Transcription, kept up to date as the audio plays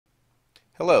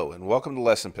Hello and welcome to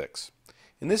LessonPix.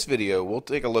 In this video, we'll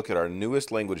take a look at our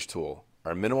newest language tool,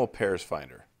 our Minimal Pairs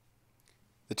Finder.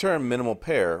 The term minimal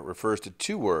pair refers to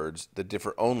two words that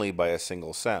differ only by a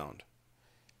single sound.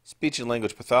 Speech and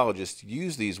language pathologists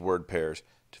use these word pairs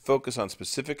to focus on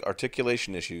specific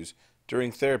articulation issues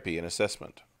during therapy and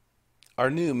assessment.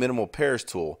 Our new Minimal Pairs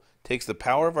tool takes the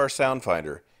power of our sound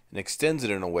finder and extends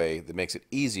it in a way that makes it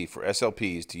easy for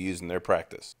SLPs to use in their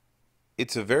practice.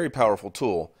 It's a very powerful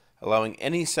tool, allowing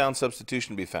any sound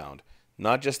substitution to be found,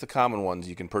 not just the common ones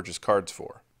you can purchase cards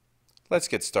for. Let's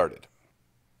get started.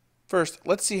 First,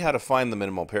 let's see how to find the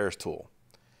Minimal Pairs tool.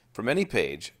 From any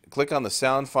page, click on the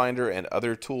Sound Finder and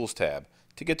Other Tools tab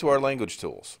to get to our language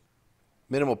tools.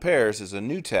 Minimal Pairs is a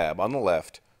new tab on the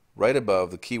left, right above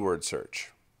the keyword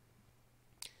search.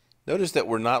 Notice that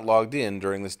we're not logged in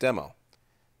during this demo.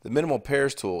 The Minimal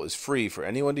Pairs tool is free for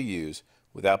anyone to use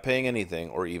without paying anything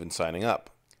or even signing up.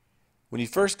 When you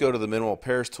first go to the Minimal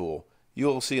Pairs tool, you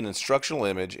will see an instructional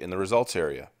image in the results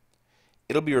area.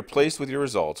 It'll be replaced with your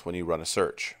results when you run a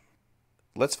search.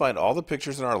 Let's find all the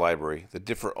pictures in our library that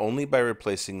differ only by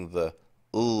replacing the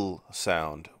l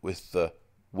sound with the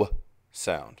w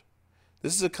sound.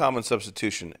 This is a common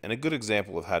substitution and a good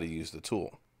example of how to use the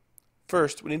tool.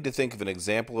 First, we need to think of an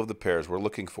example of the pairs we're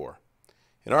looking for.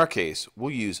 In our case,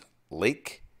 we'll use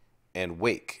lake and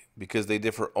wake because they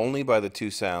differ only by the two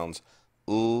sounds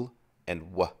l and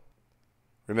w.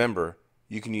 Remember,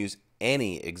 you can use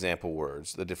any example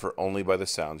words that differ only by the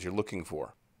sounds you're looking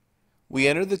for. We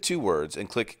enter the two words and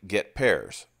click Get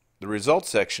Pairs. The results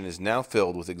section is now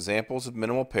filled with examples of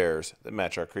minimal pairs that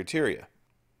match our criteria.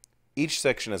 Each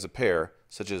section has a pair,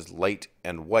 such as light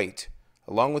and white,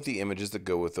 along with the images that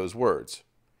go with those words.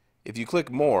 If you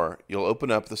click More, you'll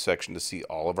open up the section to see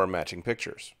all of our matching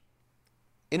pictures.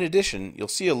 In addition, you'll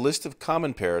see a list of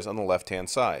common pairs on the left-hand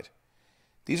side.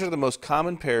 These are the most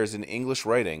common pairs in English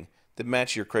writing that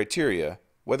match your criteria,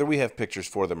 whether we have pictures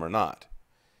for them or not.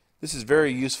 This is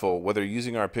very useful whether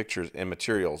using our pictures and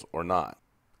materials or not.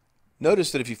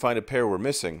 Notice that if you find a pair we're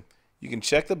missing, you can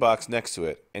check the box next to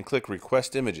it and click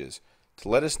Request Images to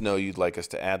let us know you'd like us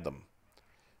to add them.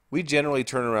 We generally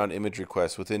turn around image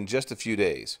requests within just a few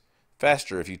days,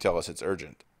 faster if you tell us it's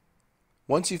urgent.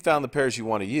 Once you've found the pairs you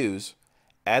want to use,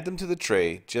 add them to the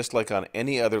tray just like on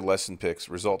any other LessonPix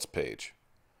results page.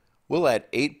 We'll add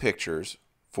 8 pictures,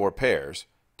 4 pairs,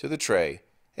 to the tray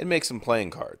and make some playing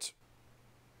cards.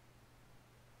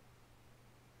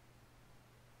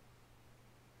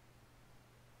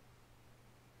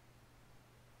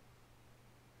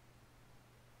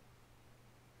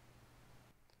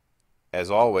 As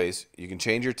always, you can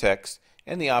change your text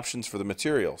and the options for the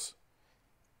materials.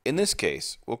 In this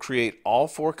case, we'll create all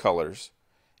 4 colors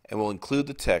and we'll include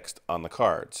the text on the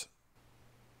cards.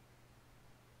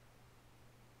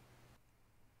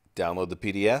 Download the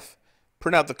PDF,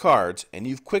 print out the cards, and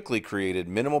you've quickly created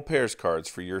minimal pairs cards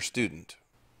for your student.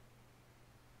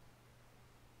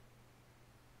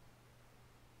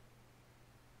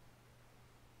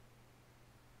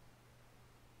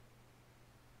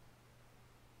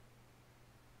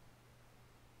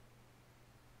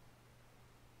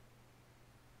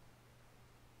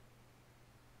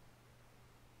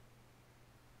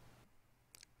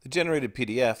 The generated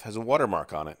PDF has a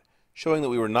watermark on it, showing that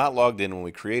we were not logged in when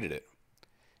we created it.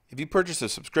 If you purchase a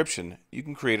subscription, you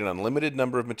can create an unlimited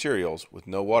number of materials with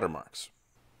no watermarks.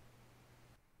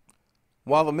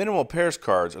 While the minimal pairs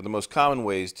cards are the most common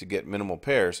ways to get minimal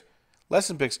pairs,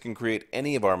 LessonPix can create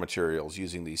any of our materials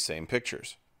using these same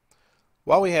pictures.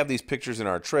 While we have these pictures in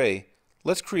our tray,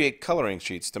 let's create coloring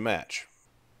sheets to match.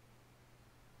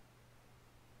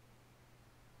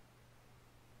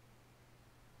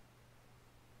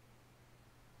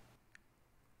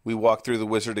 We walk through the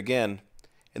wizard again,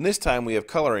 and this time we have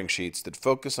coloring sheets that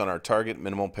focus on our target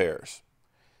minimal pairs.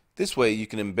 This way you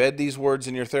can embed these words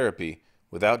in your therapy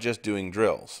without just doing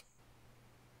drills.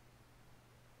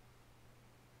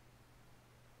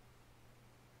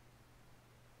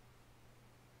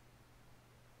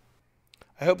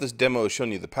 I hope this demo has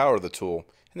shown you the power of the tool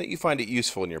and that you find it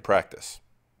useful in your practice.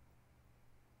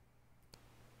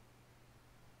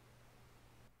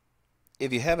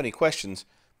 If you have any questions,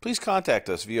 please contact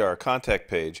us via our contact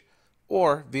page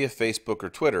or via Facebook or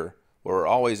Twitter, where we're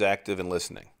always active and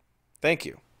listening. Thank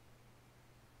you.